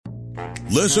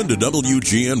Listen to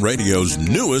WGN Radio's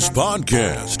newest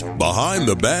podcast, Behind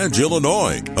the Badge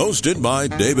Illinois, hosted by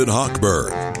David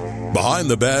Hochberg. Behind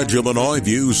the Badge Illinois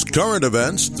views current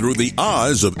events through the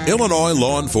eyes of Illinois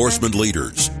law enforcement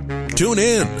leaders. Tune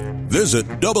in. Visit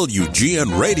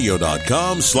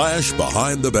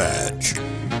WGNRadio.com/Behind the Badge.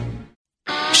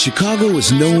 Chicago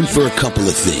is known for a couple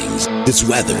of things. Its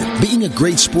weather, being a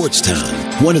great sports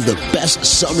town, one of the best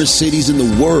summer cities in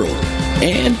the world,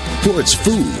 and for its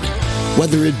food.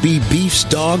 Whether it be beefs,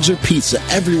 dogs, or pizza,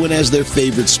 everyone has their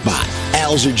favorite spot.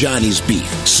 Al's or Johnny's Beef,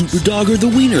 Superdog or the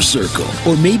Wiener Circle,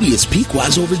 or maybe it's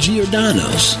Pequod's over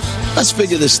Giordano's. Let's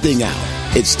figure this thing out.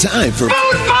 It's time for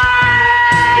Food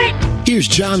Fight! Here's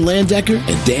John Landecker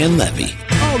and Dan Levy.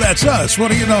 Oh, that's us.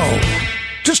 What do you know?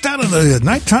 Just out of the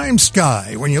nighttime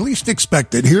sky, when you least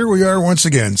expect it, here we are once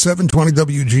again, 720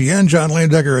 WGN, John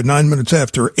Landecker at 9 minutes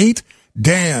after 8.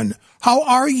 Dan, how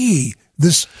are ye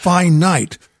this fine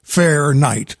night, fair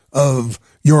night of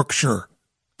Yorkshire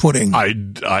pudding? I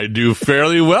do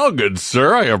fairly well, good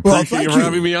sir. I appreciate you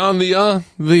having me on the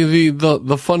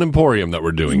fun emporium that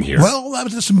we're doing here. Well,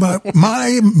 that was my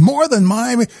more than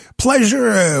my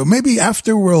pleasure. Maybe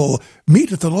after we'll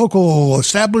meet at the local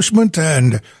establishment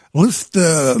and lift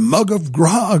a mug of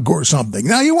grog or something.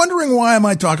 Now, you're wondering why am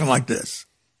I talking like this?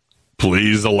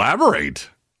 Please elaborate.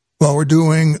 Well, we're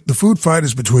doing the food fight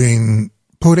is between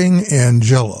pudding and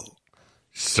Jello.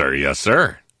 Sir, yes,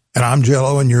 sir. And I'm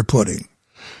Jello and you're pudding.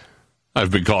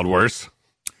 I've been called worse.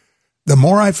 The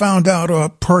more I found out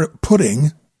about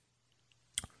pudding,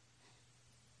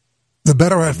 the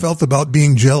better I felt about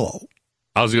being Jello.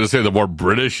 I was going to say the more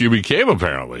British you became,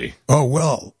 apparently. Oh,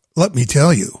 well, let me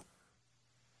tell you.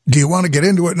 Do you want to get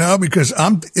into it now? Because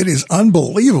it is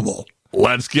unbelievable.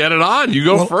 Let's get it on. You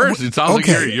go first. It sounds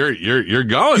okay. like you're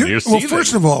going. You're seething. Well,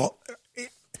 first of all,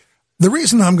 the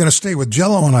reason I'm going to stay with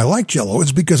Jello and I like Jello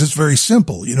is because it's very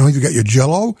simple. You know, you got your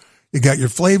Jello, you got your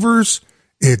flavors,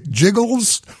 it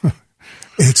jiggles,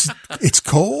 it's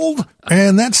cold,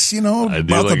 and that's, you know. I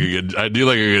do like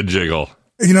a good jiggle.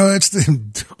 You know,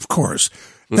 of course,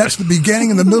 that's the beginning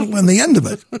and the middle and the end of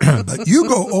it. But you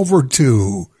go over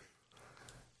to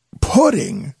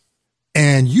pudding,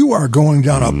 and you are going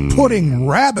down a pudding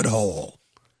rabbit hole.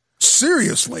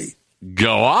 Seriously.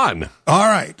 Go on. All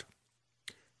right.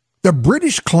 The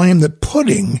British claim that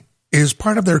pudding is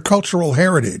part of their cultural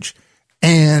heritage.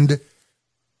 And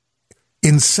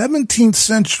in 17th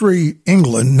century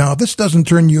England, now this doesn't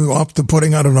turn you off to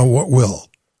pudding, I don't know what will.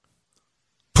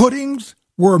 Puddings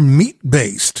were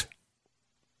meat-based.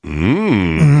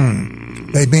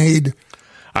 They made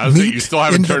I was thinking you still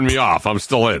haven't turned me off. I'm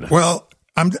still in. Well,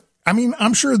 I'm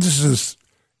sure this is,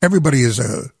 everybody is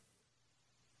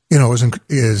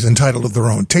is entitled to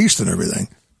their own taste and everything.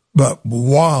 But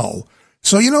wow.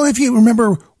 So, you know, if you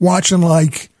remember watching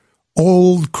like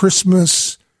old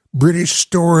Christmas British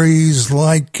stories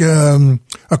like A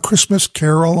Christmas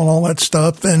Carol and all that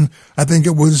stuff, and I think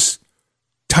it was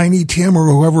Tiny Tim or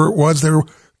whoever it was, they were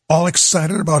all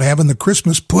excited about having the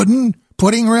Christmas pudding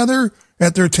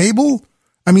at their table.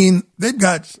 I mean, they've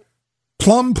got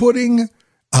plum pudding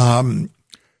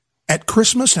at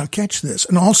Christmas. Now, catch this.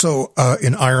 And also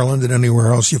in Ireland and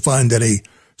anywhere else you find any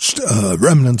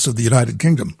remnants of the United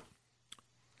Kingdom.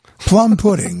 Plum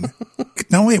pudding.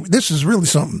 Now, wait, this is really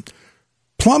something.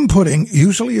 Plum pudding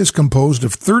usually is composed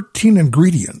of 13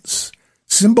 ingredients,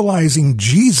 symbolizing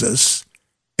Jesus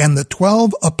and the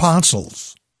 12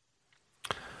 apostles.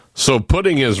 So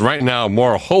pudding is right now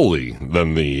more holy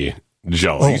than the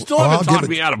Jello. You still haven't talked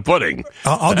me out of pudding.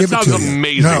 I'll give it to you. That sounds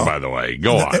amazing, by the way.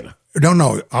 Go on.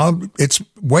 No, it's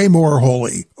way more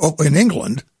holy. Oh, in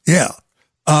England, yeah.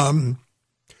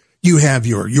 You have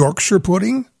your Yorkshire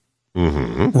pudding,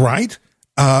 right?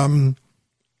 And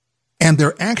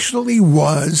there actually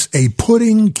was a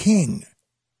pudding king.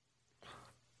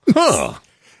 Huh.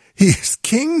 He's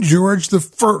King George the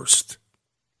First.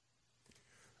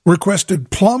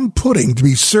 Requested plum pudding to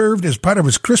be served as part of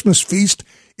his Christmas feast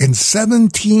in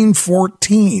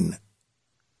 1714.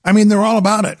 I mean, they're all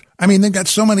about it. I mean, they got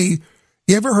so many.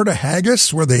 You ever heard of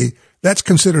haggis, where that's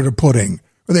considered a pudding,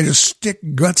 where they just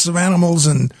stick guts of animals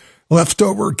and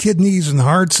leftover kidneys and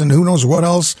hearts and who knows what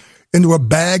else into a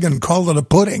bag and call it a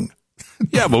pudding?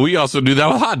 Yeah, but we also do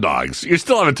that with hot dogs. You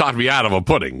still haven't talked me out of a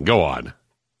pudding. Go on.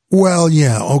 Well,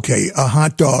 yeah, okay. A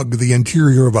hot dog, the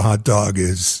interior of a hot dog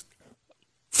is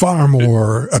far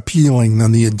more appealing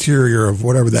than the interior of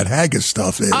whatever that haggis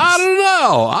stuff is. I don't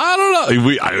know.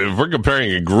 If we're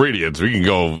comparing ingredients, we can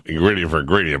go ingredient for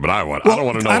ingredient, but I don't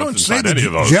want to know what's inside any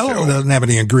of those. Jello doesn't have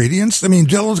any ingredients. I mean,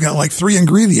 Jello's got like 3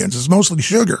 ingredients. It's mostly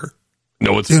sugar.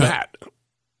 No, it's fat.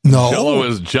 No. Jello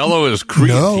is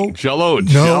creatine. No.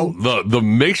 Jello, the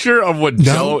mixture of what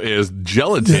Jello is,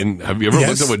 gelatin. Have you ever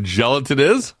looked at what gelatin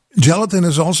is? Gelatin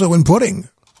is also in pudding.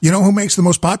 You know who makes the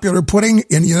most popular pudding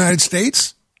in the United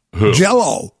States? Who?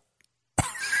 Jello.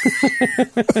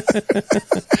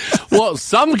 Well,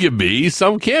 some can be,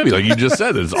 some can't be. Like you just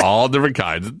said, there's all different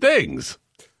kinds of things.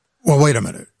 Well, wait a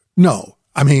minute. No.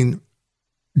 I mean,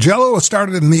 Jello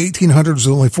started in the 1800s with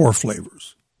only 4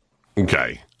 flavors.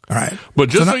 Okay. All right. But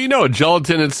just so you know,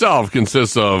 gelatin itself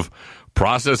consists of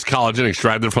processed collagen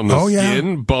extracted from the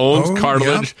skin, bones,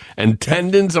 cartilage, and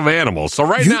tendons of animals. So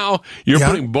now, you're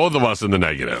putting both of us in the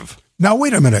negative. Now,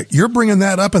 wait a minute. You're bringing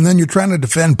that up and then you're trying to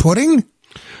defend pudding?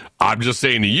 I'm just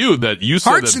saying to you that you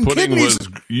said Hearts that pudding kidneys. was.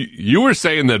 You were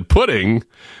saying that pudding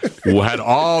had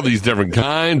all these different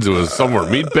kinds. It was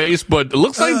somewhat meat based, but it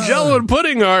looks like Jello and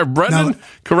pudding are. Brendan,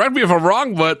 correct me if I'm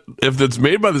wrong, but if it's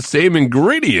made by the same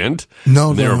ingredient,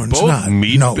 they're both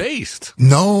meat based.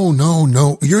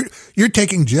 No. You're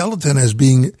taking gelatin as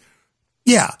being,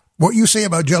 what you say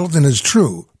about gelatin is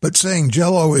true, but saying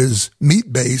Jello is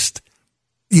meat based,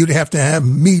 you'd have to have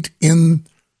meat in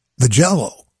the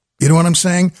Jello. You know what I'm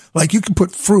saying? Like you can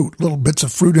put little bits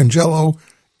of fruit in Jello,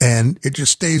 and it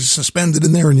just stays suspended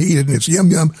in there, and you eat it, and it's yum.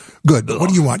 Good. But what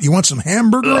do you want? You want some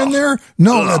hamburger in there?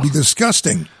 No, that'd be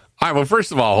disgusting. All right. Well,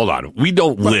 first of all, hold on. We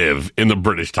don't live in the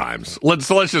British times. Let's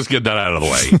just get that out of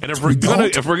the way. And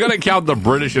if we're gonna count the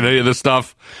British in any of this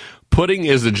stuff, pudding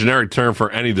is a generic term for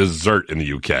any dessert in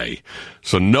the UK.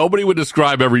 So nobody would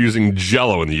describe ever using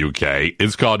Jello in the UK.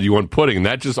 It's called you want pudding, and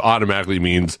that just automatically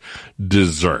means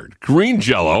dessert. Green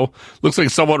Jello looks like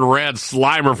someone ran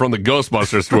Slimer from the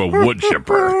Ghostbusters through a wood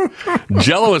chipper.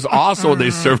 Jello is also what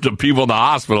they serve to people in the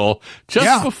hospital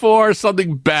just before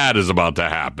something bad is about to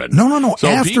happen. No. So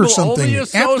after people something. only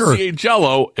associate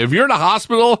Jello. If you're in a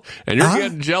hospital and you're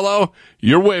getting Jello,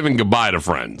 you're waving goodbye to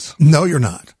friends. No, you're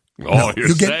not. Oh, you're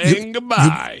saying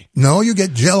goodbye. You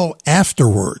get Jello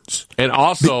afterwards. And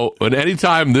also,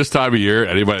 anytime this time of year,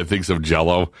 anybody thinks of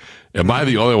Jello, am I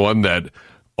the only one that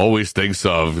always thinks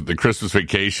of the Christmas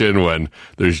Vacation when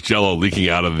there's Jello leaking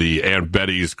out of the Aunt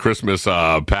Betty's Christmas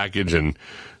package, and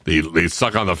they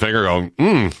suck on the finger,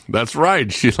 going, that's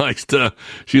right. She likes to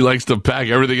pack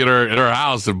everything in her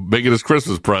house and make it as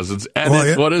Christmas presents.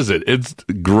 And what is it? It's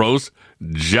gross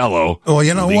Jello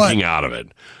leaking out of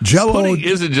it. Jello pudding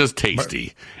isn't just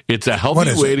tasty. It's a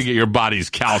healthy way to get your body's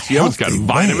calcium. It's got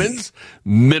vitamins,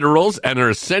 minerals, and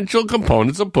are essential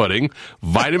components of pudding.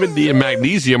 Vitamin D and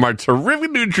magnesium are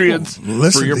terrific nutrients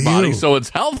for your body, so it's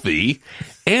healthy.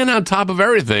 And on top of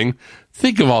everything,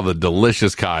 think of all the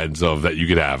delicious kinds of that you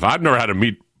could have. I've never had a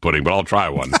meat pudding, but I'll try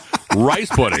one. Rice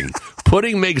pudding.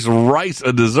 Pudding makes rice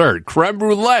a dessert. Creme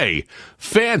brulee.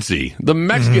 Fancy. The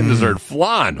Mexican dessert,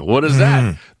 flan. What is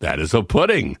that? That is a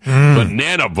pudding.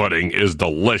 Banana pudding is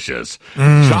delicious.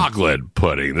 Chocolate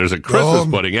pudding. There's a Christmas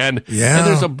pudding. And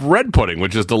there's a bread pudding,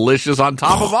 which is delicious on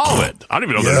top of all of it. I don't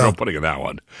even know if there's no pudding in that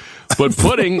one. But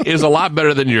pudding is a lot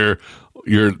better than your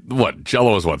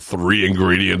Jello is 3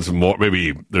 ingredients more.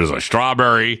 Maybe there's a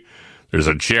strawberry. There's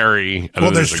a cherry.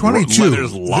 And there's 22.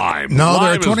 There's lime.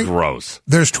 Lime is gross.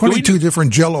 There's 22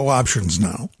 different Jello options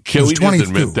now. Can we just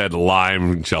admit that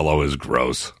lime Jello is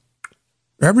gross?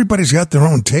 Everybody's got their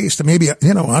own taste. Maybe, I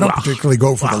don't particularly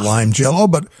go for the lime Jello,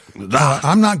 but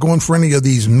I'm not going for any of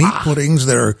these meat puddings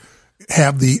that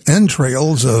have the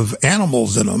entrails of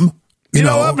animals in them. You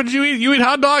know what? But you eat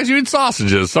hot dogs, you eat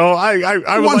sausages. So I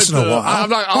would once in a while.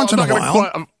 Once in a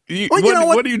while.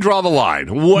 When do you draw the line?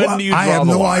 I have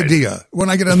no idea. When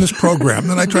I get on this program,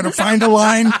 then I try to find a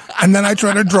line, and then I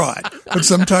try to draw it. But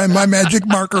sometimes my magic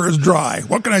marker is dry.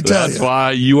 What can I tell you? That's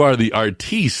why you are the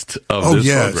artiste of this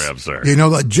program, sir. You know,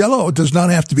 the Jello does not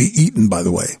have to be eaten, by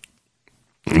the way.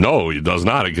 No, it does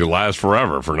not. It can last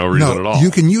forever for no reason at all.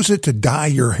 You can use it to dye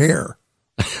your hair.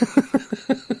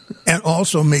 And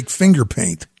also make finger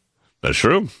paint. That's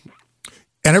true.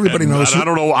 And everybody knows. I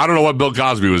don't know what Bill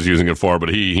Cosby was using it for, but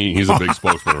he's a big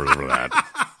spokesman for that.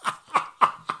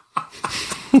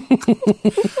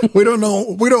 We don't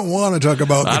know. We don't want to talk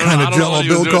about the kind of Jello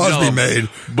Bill Cosby made.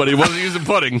 But he wasn't using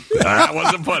pudding. That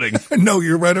wasn't pudding. No,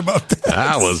 you're right about that.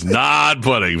 That was not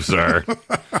pudding, sir.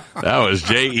 That was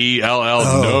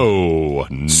Jell. No.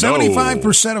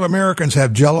 75% of Americans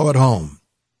have Jello at home.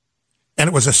 And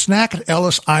it was a snack at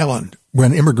Ellis Island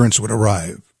when immigrants would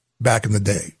arrive back in the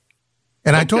day.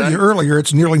 And I told you earlier,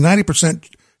 it's nearly 90%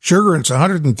 sugar, and it's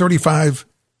 135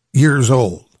 years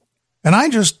old. And I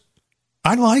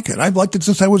like it. I've liked it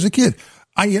since I was a kid.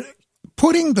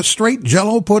 Pudding, the straight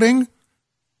Jello pudding,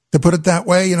 to put it that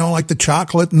way, like the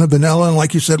chocolate and the vanilla, and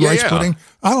like you said, rice pudding.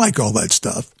 I like all that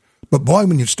stuff. But boy,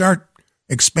 when you start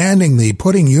expanding the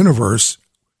pudding universe.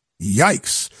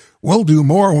 Yikes. We'll do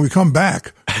more when we come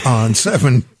back on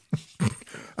 7.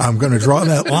 I'm going to draw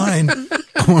that line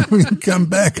when we come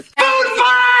back. Food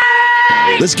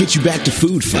fight! Let's get you back to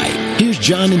Food Fight. Here's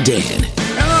John and Dan.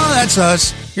 Oh, that's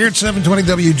us. Here at 720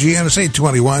 WGN, it's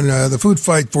 821. The food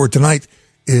fight for tonight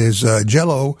is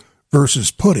Jello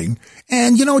versus pudding.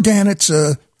 And, Dan, it's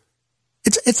at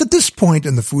this point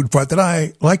in the food fight that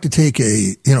I like to take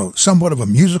a, somewhat of a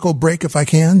musical break if I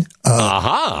can.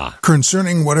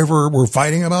 Concerning whatever we're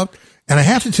fighting about. And I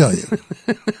have to tell you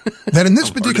that in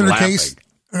this particular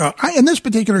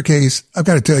case, I've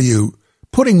got to tell you,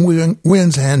 pudding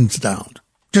wins hands down.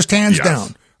 Just hands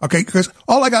down. Okay, because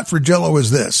all I got for Jello is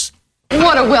this.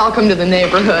 What a welcome to the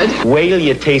neighborhood. Wait till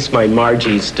you taste my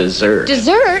Margie's dessert.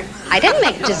 Dessert? I didn't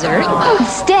make dessert.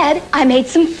 Instead, I made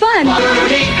some fun.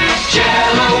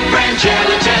 Jello, brand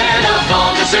gelatin of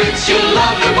all desserts. You'll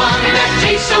love the one that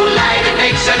tastes so light and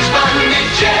makes such fun.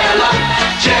 Make Jello,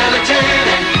 gelatin,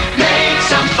 and make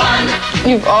some fun.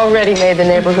 You've already made the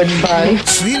neighborhood fun.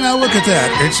 See, now look at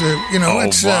that.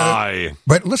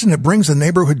 But listen, it brings the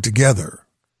neighborhood together.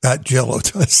 That Jello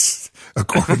does,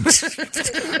 according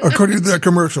to their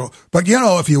commercial. But,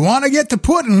 if you want to get to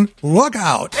pudding, look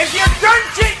out. If you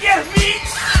don't eat your meat,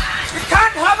 you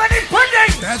can't have any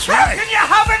pudding. That's right. How can you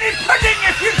have any pudding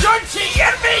if you don't eat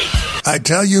your meat? I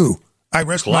tell you, I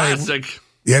rest Classic.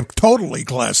 Yeah, totally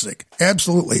classic.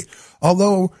 Absolutely.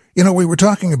 Although, we were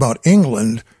talking about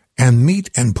England and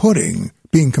meat and pudding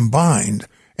being combined.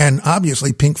 And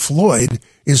obviously Pink Floyd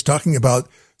is talking about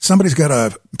somebody's got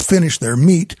to finish their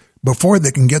meat before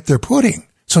they can get their pudding.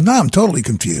 So now I'm totally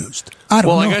confused. I don't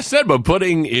know. Like I said, but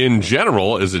pudding in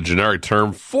general is a generic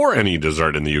term for any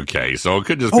dessert in the UK. So it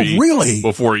could just be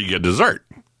before you get dessert.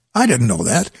 I didn't know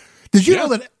that. Did you know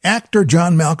that actor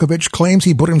John Malkovich claims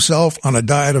he put himself on a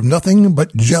diet of nothing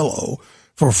but Jello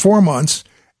for 4 months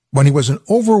when he was an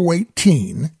overweight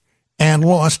teen and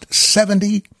lost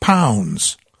 70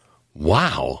 pounds?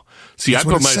 Wow. See, I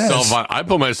put myself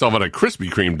on a Krispy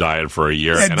Kreme diet for a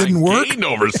year, and I gained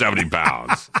over 70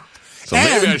 pounds. So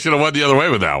maybe I should have went the other way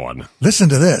with that one. Listen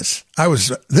to this.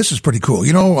 This is pretty cool.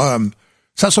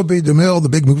 Cecil B. DeMille, the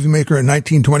big movie maker in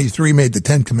 1923, made the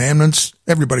 10 Commandments.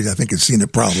 Everybody, I think, has seen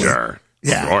it probably. Sure.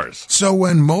 Yeah. Of course. So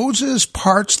when Moses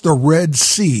parts the Red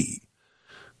Sea,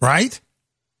 right?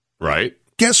 Right.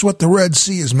 Guess what the Red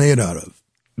Sea is made out of?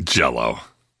 Jello.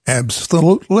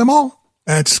 Absolutely.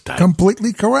 That's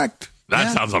completely correct.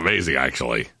 That sounds amazing,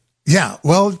 actually. Yeah.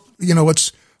 Well,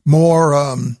 it's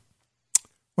more,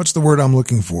 what's the word I'm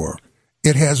looking for?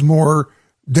 It has more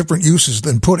different uses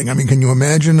than pudding. I mean, can you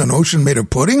imagine an ocean made of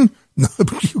pudding? We're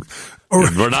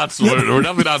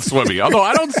definitely not swimming. Although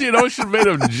I don't see an ocean made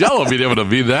of Jello being able to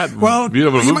be that. Well, be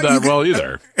able to move that well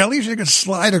either. At least you could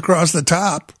slide across the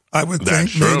top. I would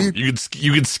think. True. Maybe.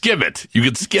 You could skim it. You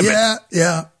could skim it.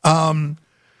 Yeah.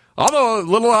 Although a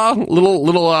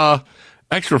little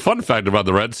extra fun fact about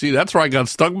the Red Sea. That's where I got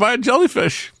stung by a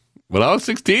jellyfish. When I was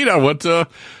 16, I went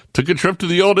took a trip to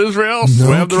the old Israel,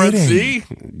 swam the Red Sea,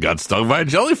 got stung by a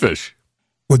jellyfish.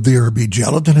 Would there be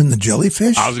gelatin in the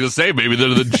jellyfish? I was going to say, maybe they're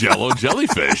the Jello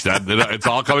jellyfish. It's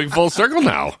all coming full circle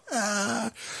now.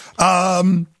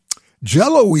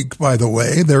 Jello Week, by the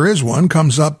way, there is one,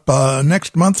 comes up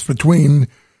next month between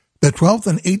the 12th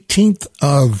and 18th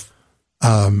of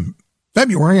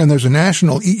February, and there's a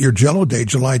National Eat Your Jello Day,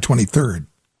 July 23rd.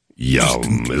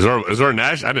 Yum. Is there a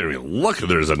national? I didn't even look if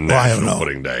there's a National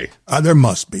Pudding Day. There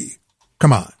must be.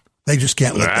 Come on. They just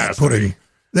can't let that pudding.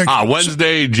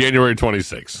 Wednesday, January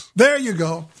 26th. There you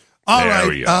go. All right. There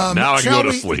we go. Now I can go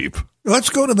to sleep.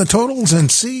 Let's go to the totals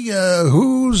and see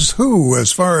who's who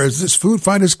as far as this food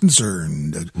fight is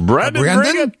concerned.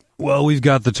 Brandon? Well, we've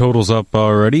got the totals up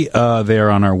already. They are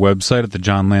on our website at the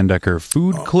John Landecker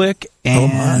Food Click.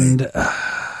 And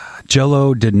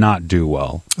Jello did not do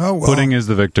well. Oh, well. Pudding is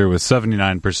the victor with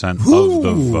 79% of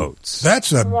the votes.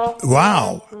 That's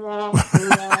wow.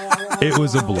 It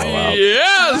was a blowout.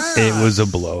 Yes! It was a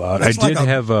blowout. That's I did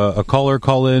have a caller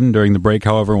call in during the break,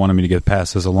 however, wanted me to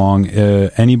pass this along.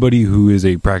 Anybody who is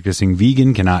a practicing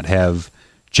vegan cannot have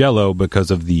Jello because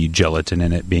of the gelatin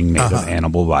in it being made of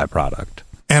animal byproduct.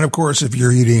 And, of course, if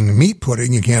you're eating meat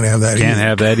pudding, you can't have that either. Can't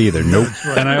have that either. Nope.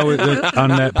 Right. And I always, on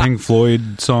that Pink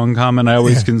Floyd song comment, I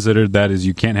always considered that as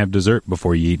you can't have dessert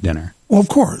before you eat dinner. Well, of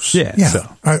course. Yeah. So.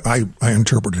 I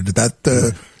interpreted that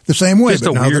the same way. Just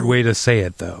a weird way to say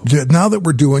it, though. Now that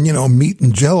we're doing, meat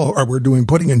and Jello, or we're doing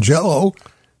pudding and Jello,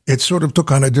 it sort of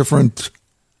took on a different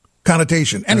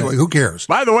connotation. Anyway, who cares?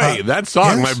 By the way, that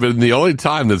song might have been the only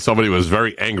time that somebody was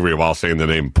very angry while saying the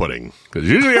name pudding. Because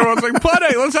usually everyone's like,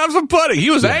 pudding, let's have some pudding. He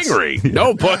was angry.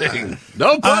 No pudding.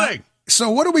 No pudding. So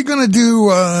what are we going to do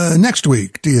next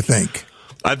week, do you think?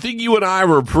 I think you and I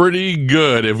were pretty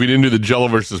good if we didn't do the Jello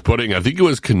versus pudding. I think it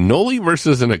was cannoli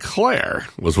versus an eclair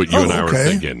was what you and I were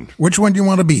thinking. Which one do you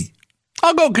want to be?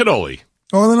 I'll go cannoli.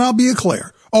 Oh, then I'll be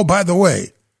eclair. Oh, by the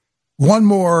way, one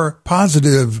more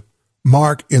positive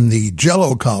mark in the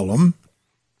Jello column.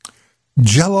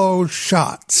 Jello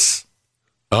shots.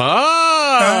 Those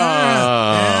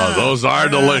are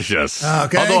delicious.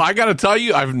 Okay. Although I got to tell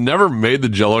you, I've never made the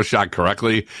Jello shot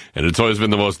correctly, and it's always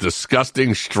been the most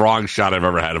disgusting, strong shot I've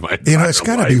ever had in my entire life. It's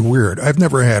got to be weird. I've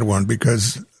never had one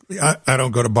because I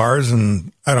don't go to bars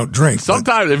and I don't drink.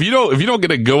 Sometimes if you don't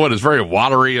get a good one, it's very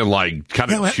watery and like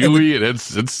kind of chewy, and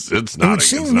it's not. It would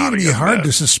seem to be hard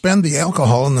to suspend the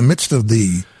alcohol in the midst of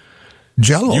the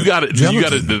Jello. You got it.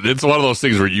 It's one of those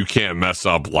things where you can't mess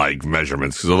up like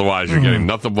measurements because otherwise you're getting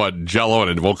nothing but Jello, and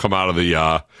it will come out of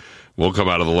the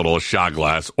little shot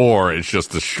glass, or it's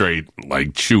just a straight like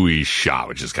chewy shot,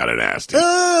 which is kind of nasty.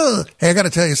 Hey, I got to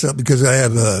tell you something because I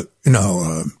have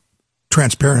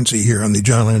transparency here on the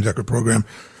John Landecker program.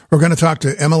 We're going to talk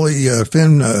to Emily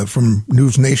Finn from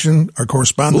News Nation, our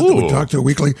correspondent that we talk to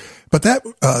weekly. But that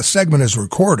segment is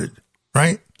recorded,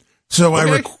 right? So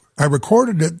okay. I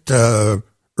recorded it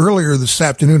earlier this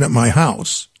afternoon at my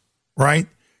house, right?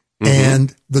 Mm-hmm.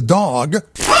 And the dog,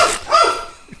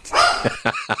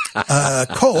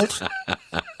 Colt,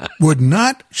 would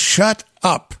not shut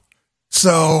up.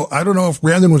 So I don't know if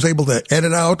Brandon was able to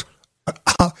edit out.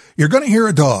 You're going to hear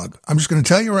a dog. I'm just going to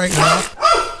tell you right now.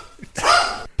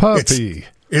 Puppy.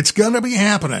 It's going to be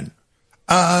happening.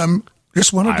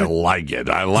 Just wanted to. I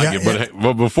like it.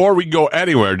 But before we go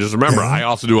anywhere, just remember, I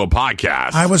also do a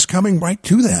podcast. I was coming right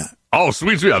to that. Oh,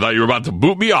 sweet. I thought you were about to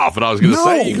boot me off, and I was going to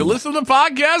say you can listen to the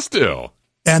podcast too.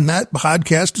 And that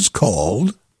podcast is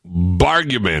called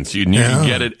Barguments. You can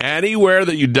get it anywhere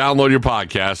that you download your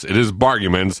podcast. It is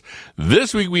Barguments.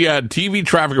 This week we had TV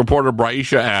traffic reporter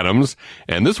Braisha Adams,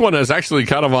 and this one is actually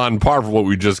kind of on par for what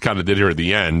we just kind of did here at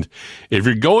the end. If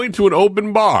you're going to an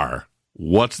open bar,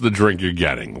 what's the drink you're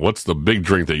getting? What's the big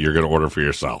drink that you're going to order for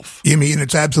yourself? You mean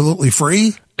it's absolutely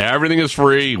free? Everything is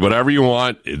free. Whatever you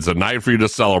want. It's a night for you to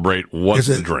celebrate. What's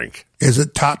the drink? Is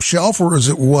it top shelf or is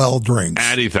it well drinks?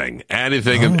 Anything.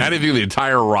 Anything, the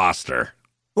entire roster.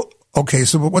 Okay,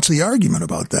 so what's the argument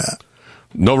about that?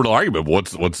 No real argument.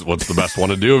 What's the best one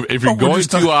to do if you're going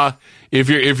to if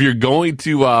you're going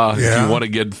to if you want to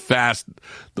get fast,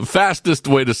 the fastest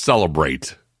way to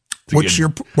celebrate. What's your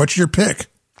pick?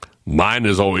 Mine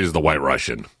is always the White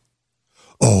Russian.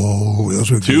 Oh, those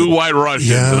are two White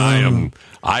Russians, and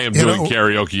I am doing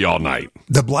karaoke all night.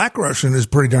 The Black Russian is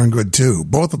pretty darn good too.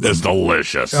 Both of them. It's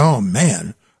delicious. Oh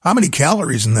man, how many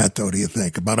calories in that though? Do you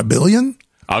think about 1 billion?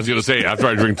 I was going to say, after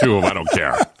I drink two of them, I don't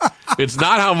care. It's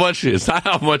not how much is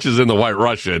in the White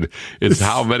Russian. It's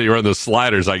how many are in the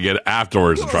sliders I get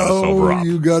afterwards to try to sober up.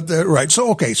 You got that right.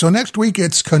 So next week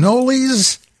it's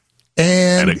cannolis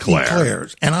and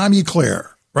eclairs. And I'm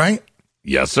eclair, right?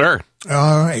 Yes, sir.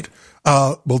 All right.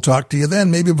 We'll talk to you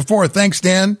then, maybe before. Thanks,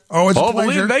 Dan. Always a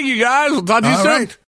pleasure. Thank you, guys. We'll talk to you soon. Right.